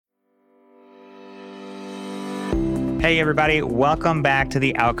Hey, everybody. Welcome back to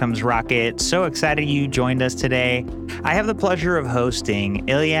the Outcomes Rocket. So excited you joined us today. I have the pleasure of hosting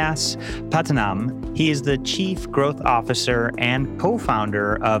Ilyas Patanam. He is the Chief Growth Officer and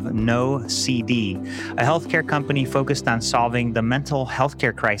co-founder of NOCD, a healthcare company focused on solving the mental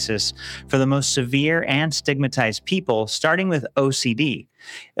healthcare crisis for the most severe and stigmatized people, starting with OCD.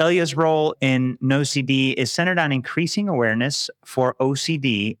 Ilyas' role in NOCD is centered on increasing awareness for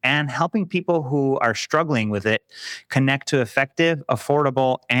OCD and helping people who are struggling with it connect to effective,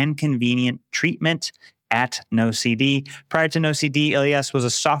 affordable, and convenient treatment at NOCD. Prior to NOCD, Ilyas was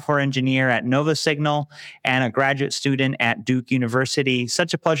a software engineer at Nova Signal and a graduate student at Duke University.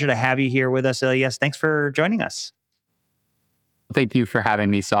 Such a pleasure to have you here with us, Ilyas. Thanks for joining us. Thank you for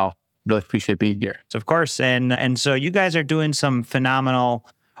having me, Saul. Really appreciate being here. Of course. And so you guys are doing some phenomenal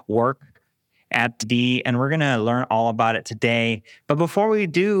work at D, and we're going to learn all about it today. But before we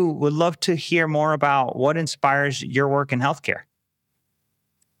do, would love to hear more about what inspires your work in healthcare.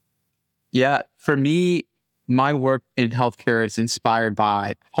 Yeah, for me, my work in healthcare is inspired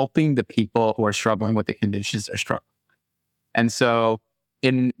by helping the people who are struggling with the conditions they're struggling. And so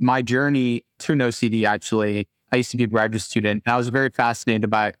in my journey to NOCD, actually, I used to be a graduate student, and I was very fascinated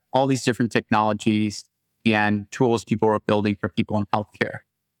by all these different technologies and tools people were building for people in healthcare.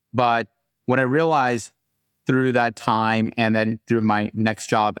 But what I realized through that time and then through my next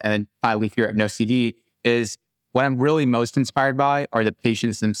job and then finally here at NOCD is what I'm really most inspired by are the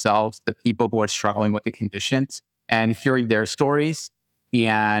patients themselves, the people who are struggling with the conditions, and hearing their stories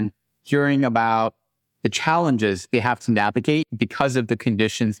and hearing about the challenges they have to navigate because of the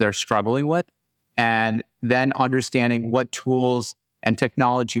conditions they're struggling with, and then understanding what tools and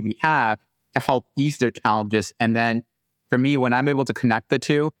technology we have to help ease their challenges. And then for me, when I'm able to connect the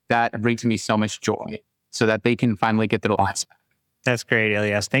two, that brings me so much joy so that they can finally get their lives back. That's great,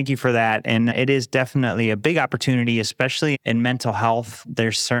 Ilyas. Thank you for that. And it is definitely a big opportunity, especially in mental health.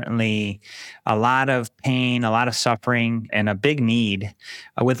 There's certainly a lot of pain, a lot of suffering, and a big need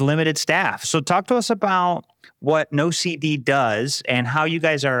with limited staff. So talk to us about what NOCD does and how you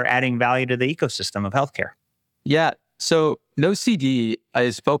guys are adding value to the ecosystem of healthcare. Yeah. So NOCD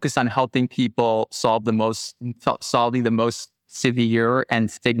is focused on helping people solving the most severe and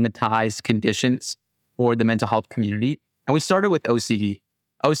stigmatized conditions for the mental health community. And we started with OCD.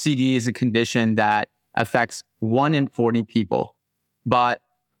 OCD is a condition that affects 1 in 40 people, but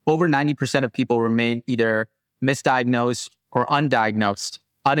over 90% of people remain either misdiagnosed or undiagnosed,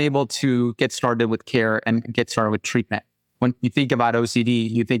 unable to get started with care and get started with treatment. When you think about OCD,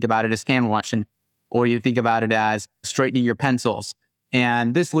 you think about it as hand washing, or you think about it as straightening your pencils.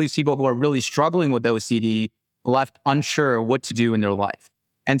 And this leaves people who are really struggling with OCD left unsure what to do in their life.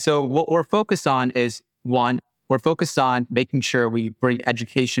 And so what we're focused on is, one, we're focused on making sure we bring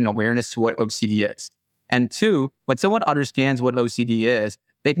education awareness to what OCD is. And two, when someone understands what OCD is,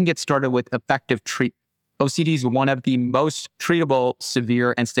 they can get started with effective treatment. OCD is one of the most treatable,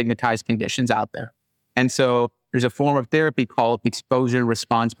 severe, and stigmatized conditions out there. And so there's a form of therapy called exposure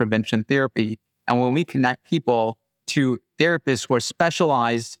response prevention therapy. And when we connect people to therapists who are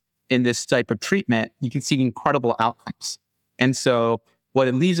specialized in this type of treatment, you can see incredible outcomes. And so what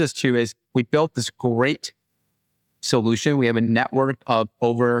it leads us to is we built this great solution. We have a network of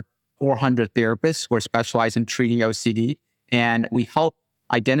over 400 therapists who are specialized in treating OCD, and we help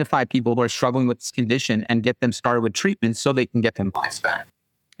identify people who are struggling with this condition and get them started with treatment so they can get them lives back.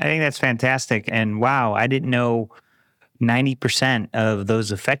 I think that's fantastic. And wow, I didn't know 90% of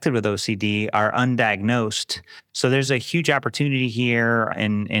those affected with OCD are undiagnosed. So there's a huge opportunity here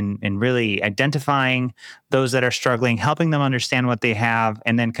in really identifying those that are struggling, helping them understand what they have,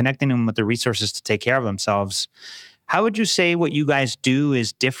 and then connecting them with the resources to take care of themselves. How would you say what you guys do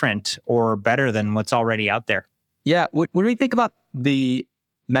is different or better than what's already out there? Yeah, when we think about the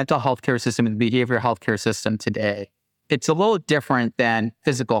mental health care system and the behavioral health care system today, it's a little different than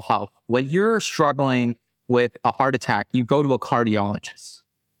physical health. When you're struggling with a heart attack, you go to a cardiologist.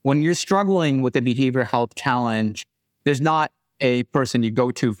 When you're struggling with a behavioral health challenge, there's not a person you go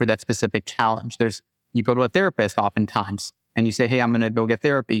to for that specific challenge. You go to a therapist oftentimes and you say, hey, I'm going to go get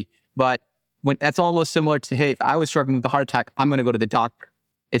therapy. But that's almost similar to, hey, if I was struggling with a heart attack, I'm going to go to the doctor.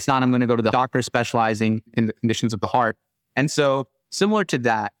 It's not, I'm going to go to the doctor specializing in the conditions of the heart. And so similar to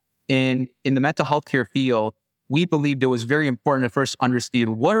that, in the mental health care field, we believed it was very important to first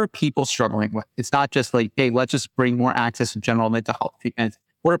understand what are people struggling with. It's not just like, hey, let's just bring more access to general mental health treatment.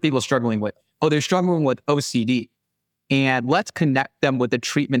 What are people struggling with? Oh, they're struggling with OCD. And let's connect them with a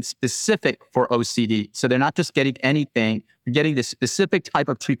treatment specific for OCD. So they're not just getting anything, they're getting the specific type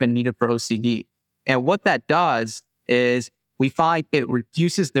of treatment needed for OCD. And what that does is we find it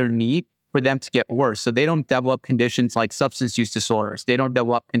reduces their need for them to get worse. So they don't develop conditions like substance use disorders. They don't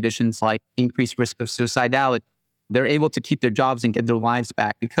develop conditions like increased risk of suicidality. They're able to keep their jobs and get their lives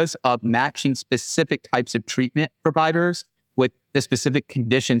back because of matching specific types of treatment providers with the specific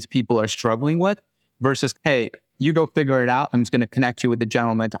conditions people are struggling with versus, hey, you go figure it out. I'm just going to connect you with the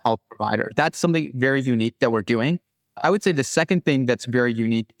general mental health provider. That's something very unique that we're doing. I would say the second thing that's very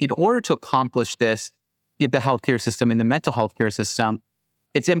unique, in order to accomplish this in the healthcare system, in the mental health care system,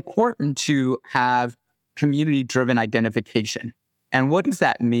 it's important to have community-driven identification. And what does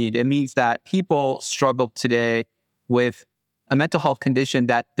that mean? It means that people struggle today with a mental health condition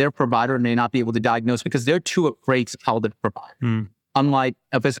that their provider may not be able to diagnose because they're too afraid to tell the provider. Unlike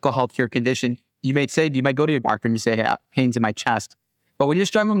a physical healthcare condition, you might go to your doctor and you say, hey, I have pains in my chest. But when you're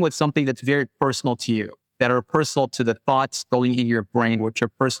struggling with something that's very personal to you, that are personal to the thoughts going in your brain, which are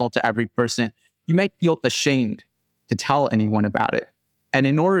personal to every person, you might feel ashamed to tell anyone about it. And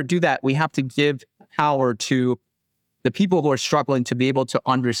in order to do that, we have to give power to the people who are struggling to be able to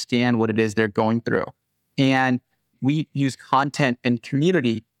understand what it is they're going through. And we use content and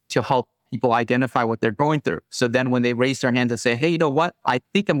community to help people identify what they're going through. So then when they raise their hands and say, hey, you know what? I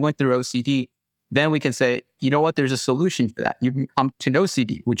think I'm going through OCD. Then we can say, you know what? There's a solution for that. You can come to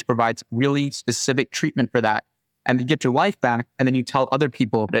NOCD, which provides really specific treatment for that. And you get your life back. And then you tell other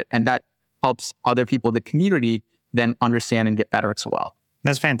people about it. And that helps other people in the community then understand and get better as well.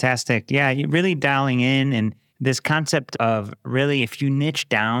 That's fantastic. Yeah, you're really dialing in, and this concept of really, if you niche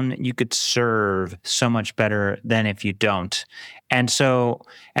down, you could serve so much better than if you don't. And so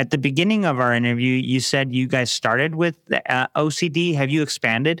at the beginning of our interview, you said you guys started with OCD. Have you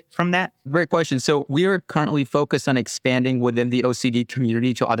expanded from that? Great question. So we are currently focused on expanding within the OCD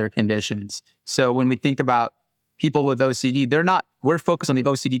community to other conditions. So when we think about people with OCD, we're focused on the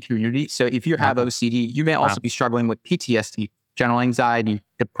OCD community. So if you have OCD, you may also be struggling with PTSD, general anxiety,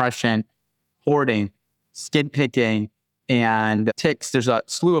 depression, hoarding, skin picking, and tics. There's a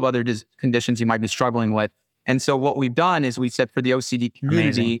slew of other conditions you might be struggling with. And so what we've done is we said for the OCD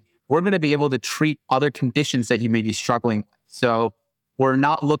community, we're going to be able to treat other conditions that you may be struggling with. So we're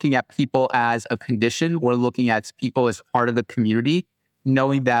not looking at people as a condition. We're looking at people as part of the community,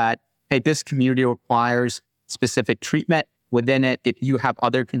 knowing that, hey, this community requires specific treatment within it. If you have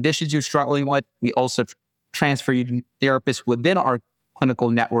other conditions you're struggling with, we also transfer you to therapists within our clinical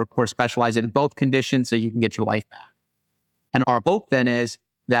network who are specialized in both conditions so you can get your life back. And our hope then is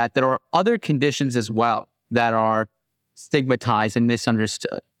that there are other conditions as well that are stigmatized and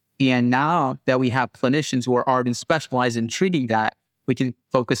misunderstood. And now that we have clinicians who are already specialized in treating that, we can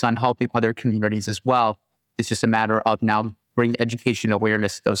focus on helping other communities as well. It's just a matter of now bringing education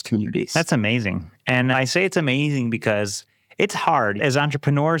awareness to those communities. That's amazing. And I say it's amazing because it's hard. As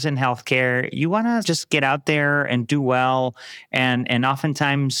entrepreneurs in healthcare, you want to just get out there and do well. And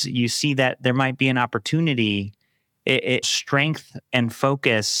oftentimes you see that there might be an opportunity. Strength and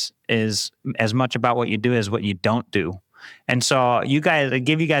focus is as much about what you do as what you don't do. And so I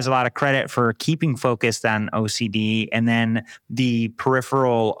give you guys a lot of credit for keeping focused on OCD and then the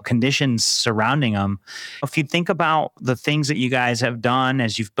peripheral conditions surrounding them. If you think about the things that you guys have done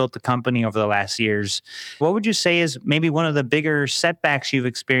as you've built the company over the last years, what would you say is maybe one of the bigger setbacks you've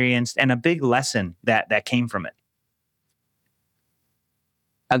experienced and a big lesson that came from it?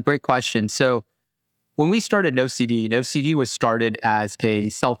 A great question. So when we started NOCD was started as a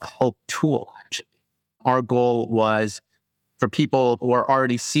self-help tool, actually. Our goal was for people who are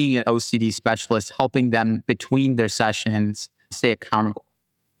already seeing an OCD specialist, helping them between their sessions stay accountable.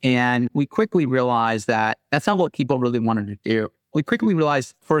 And we quickly realized that that's not what people really wanted to do. We quickly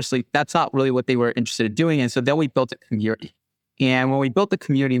realized, firstly, that's not really what they were interested in doing. And so then we built a community. And when we built the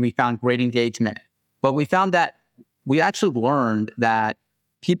community, we found great engagement. But we found that we actually learned that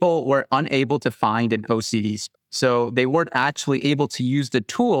people were unable to find an OCD. So they weren't actually able to use the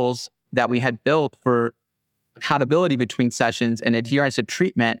tools that we had built for accountability between sessions and adherence to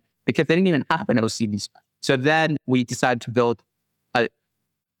treatment because they didn't even have an OCD. So then we decided to build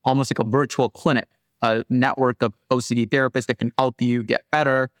almost like a virtual clinic, a network of OCD therapists that can help you get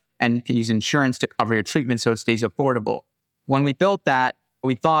better and can use insurance to cover your treatment so it stays affordable. When we built that,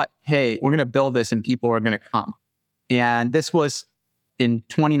 we thought, hey, we're going to build this and people are going to come. And this was in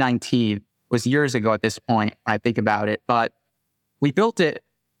 2019, was years ago at this point, I think about it. But we built it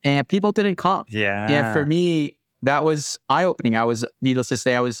and people didn't come. Yeah. And for me, that was eye-opening. Needless to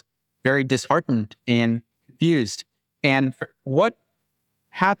say, I was very disheartened and confused. And what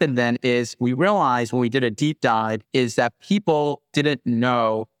happened then is we realized when we did a deep dive is that people didn't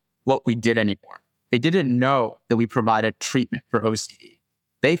know what we did anymore. They didn't know that we provided treatment for OCD.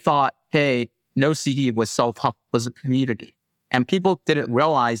 They thought, hey, NOCD was self-help, was a community. And people didn't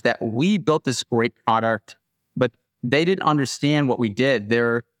realize that we built this great product, but they didn't understand what we did.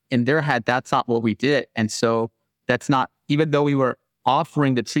 In their head, that's not what we did. And so that's not, even though we were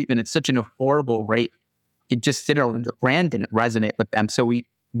offering the treatment at such an affordable rate, the brand didn't resonate with them. So we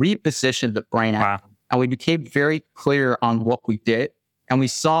repositioned the brand. Wow. And we became very clear on what we did. And we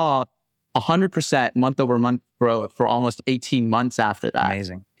saw 100% month-over-month growth for almost 18 months after that.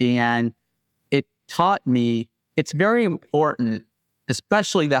 Amazing. And it taught me it's very important,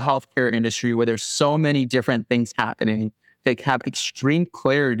 especially the healthcare industry where there's so many different things happening, to have extreme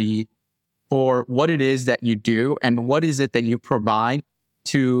clarity for what it is that you do and what is it that you provide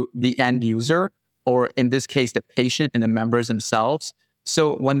to the end user, or in this case, the patient and the members themselves.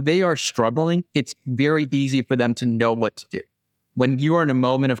 So when they are struggling, it's very easy for them to know what to do. When you are in a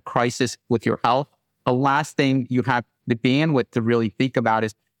moment of crisis with your health, the last thing you have the bandwidth to really think about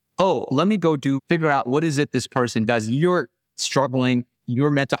is, oh, let me go figure out what is it this person does. You're struggling. Your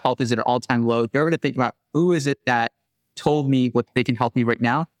mental health is at an all-time low. You're going to think about, who is it that told me what they can help me right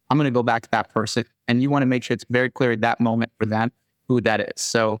now? I'm going to go back to that person. And you want to make sure it's very clear at that moment for them who that is.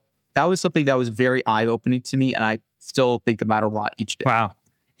 So that was something that was very eye-opening to me. And I still think about a lot each day. Wow.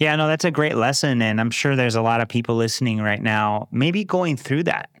 Yeah, no, that's a great lesson. And I'm sure there's a lot of people listening right now, maybe going through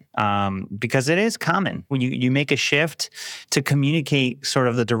that, because it is common when you make a shift to communicate sort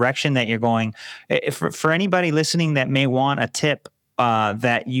of the direction that you're going. For anybody listening that may want a tip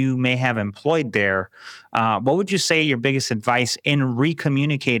that you may have employed there, what would you say your biggest advice in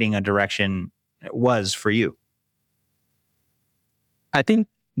recommunicating a direction was for you? I think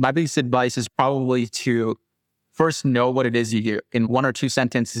my biggest advice is probably to first know what it is you do. In one or two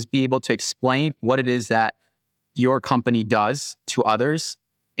sentences, be able to explain what it is that your company does to others.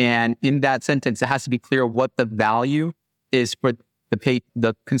 And in that sentence, it has to be clear what the value is for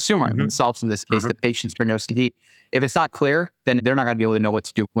the consumer themselves, in this case, the patients for NOCD. If it's not clear, then they're not going to be able to know what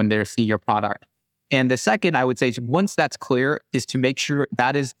to do when they're seeing your product. And the second, I would say, is once that's clear, is to make sure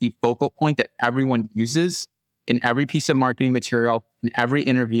that is the focal point that everyone uses in every piece of marketing material, in every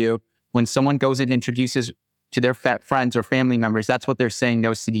interview. When someone goes and introduces to their friends or family members, that's what they're saying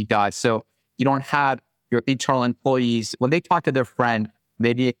NOCD does. So you don't have your internal employees, when they talk to their friend,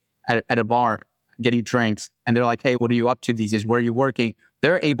 maybe at a bar, getting drinks, and they're like, hey, what are you up to these days? Where are you working?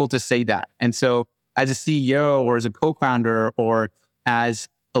 They're able to say that. And so as a CEO or as a co-founder or as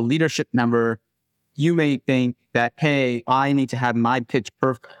a leadership member, you may think that, hey, I need to have my pitch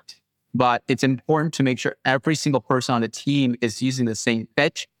perfect. But it's important to make sure every single person on the team is using the same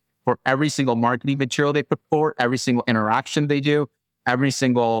pitch for every single marketing material they put forward, every single interaction they do, every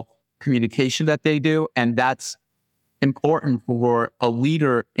single communication that they do. And that's important for a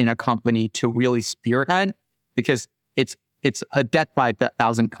leader in a company to really spearhead, because it's a death by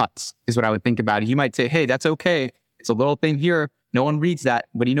 1,000 cuts is what I would think about it. You might say, hey, that's okay. It's a little thing here. No one reads that.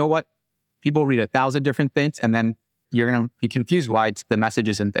 But you know what? People read 1,000 different things, and then you're going to be confused why the message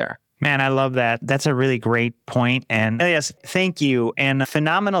isn't there. Man, I love that. That's a really great point. And Ilyas, thank you. And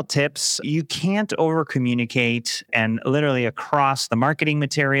phenomenal tips. You can't over communicate, and literally across the marketing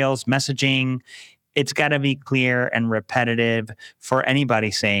materials, messaging, it's got to be clear and repetitive for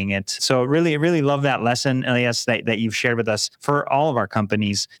anybody saying it. So really love that lesson, Ilyas, that you've shared with us for all of our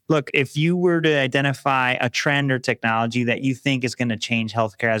companies. Look, if you were to identify a trend or technology that you think is going to change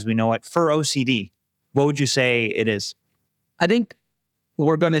healthcare as we know it for OCD, what would you say it is? I think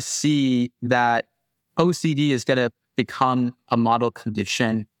we're going to see that OCD is going to become a model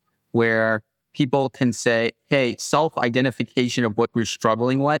condition where people can say, hey, self-identification of what we're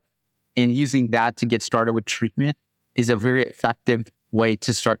struggling with and using that to get started with treatment is a very effective way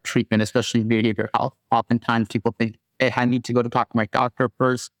to start treatment, especially behavioral health. Oftentimes people think, hey, I need to go to talk to my doctor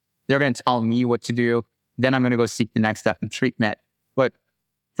first. They're going to tell me what to do. Then I'm going to go seek the next step in treatment. But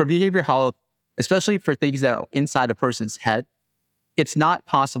for behavioral health, especially for things that are inside a person's head, it's not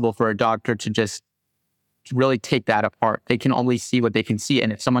possible for a doctor to just really take that apart. They can only see what they can see.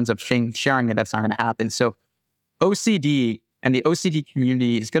 And if someone's sharing it, that's not going to happen. So OCD and the OCD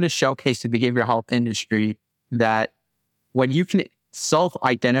community is going to showcase the behavioral health industry that when you can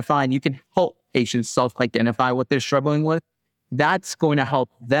self-identify and you can help patients self-identify what they're struggling with, that's going to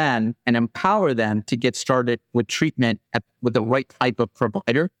help them and empower them to get started with treatment with the right type of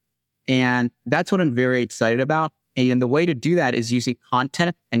provider. And that's what I'm very excited about. And the way to do that is using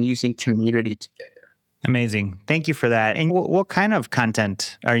content and using community together. Amazing. Thank you for that. And what kind of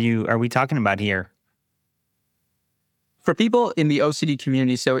content are we talking about here? For people in the OCD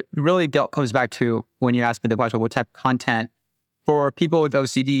community, so it really comes back to when you ask me the question, what type of content? For people with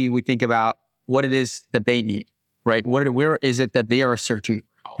OCD, we think about what it is that they need, right? Where is it that they are searching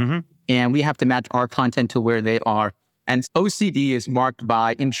for? And we have to match our content to where they are. And OCD is marked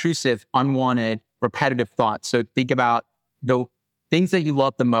by intrusive, unwanted, repetitive thoughts. So think about the things that you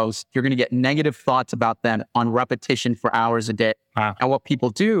love the most. You're going to get negative thoughts about them on repetition for hours a day. Wow. And what people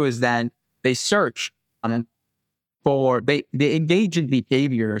do is then they search they engage in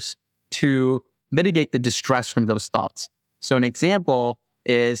behaviors to mitigate the distress from those thoughts. So an example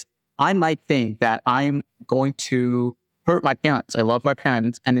is I might think that I'm going to hurt my parents. I love my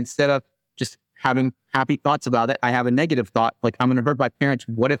parents. And instead of just having happy thoughts about it, I have a negative thought, like I'm going to hurt my parents.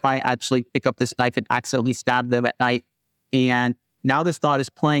 What if I actually pick up this knife and accidentally stab them at night? And now this thought is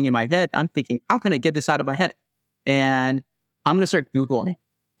playing in my head. I'm thinking, how can I get this out of my head? And I'm going to start Googling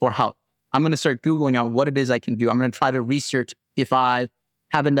for help. I'm going to start Googling on what it is I can do. I'm going to try to research if I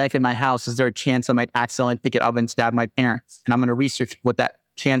have a knife in my house, is there a chance I might accidentally pick it up and stab my parents? And I'm going to research what that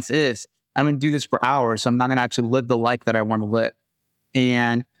chance is. I'm going to do this for hours. So I'm not going to actually live the life that I want to live.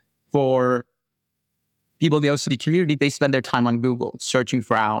 And for people in the OCD community, they spend their time on Google searching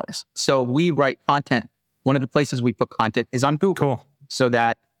for hours. So we write content. One of the places we put content is on Google. Cool. So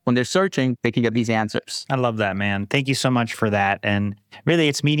that when they're searching, they can get these answers. I love that, man. Thank you so much for that. And really,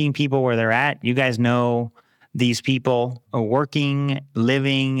 it's meeting people where they're at. You guys know these people are working,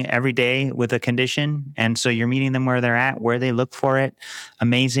 living every day with a condition. And so you're meeting them where they're at, where they look for it.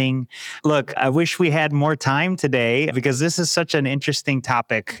 Amazing. Look, I wish we had more time today because this is such an interesting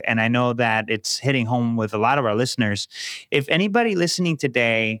topic. And I know that it's hitting home with a lot of our listeners. If anybody listening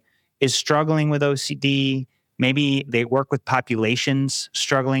today is struggling with OCD, maybe they work with populations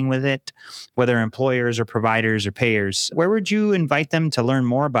struggling with it, whether employers or providers or payers, where would you invite them to learn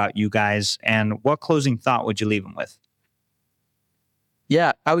more about you guys? And what closing thought would you leave them with?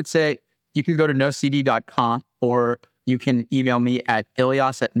 Yeah, I would say you can go to NOCD.com or you can email me at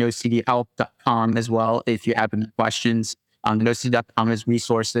Ilyas@NOCDhelp.com as well if you have any questions. NOCD.com has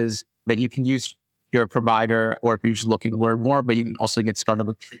resources that you can use your provider or if you're just looking to learn more, but you can also get started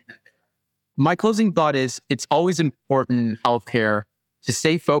with treatment. My closing thought is it's always important in healthcare to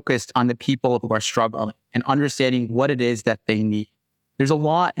stay focused on the people who are struggling and understanding what it is that they need. There's a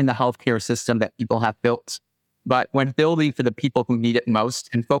lot in the healthcare system that people have built, but when building for the people who need it most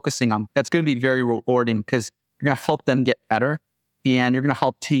and focusing on, that's going to be very rewarding because you're going to help them get better and you're going to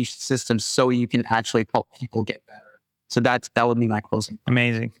help teach systems so you can actually help people get better. So that would be my closing thought.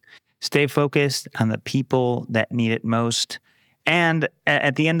 Amazing. Stay focused on the people that need it most. And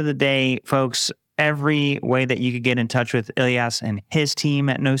at the end of the day, folks, every way that you could get in touch with Ilyas and his team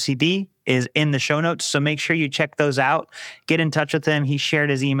at NOCD is in the show notes. So make sure you check those out. Get in touch with him. He shared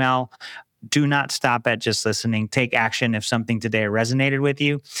his email. Do not stop at just listening. Take action if something today resonated with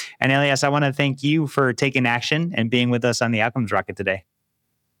you. And Ilyas, I want to thank you for taking action and being with us on the Outcomes Rocket today.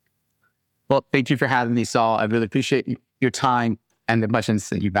 Well, thank you for having me, Saul. I really appreciate your time and the questions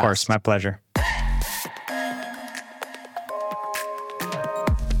that you've asked. Of course, my pleasure.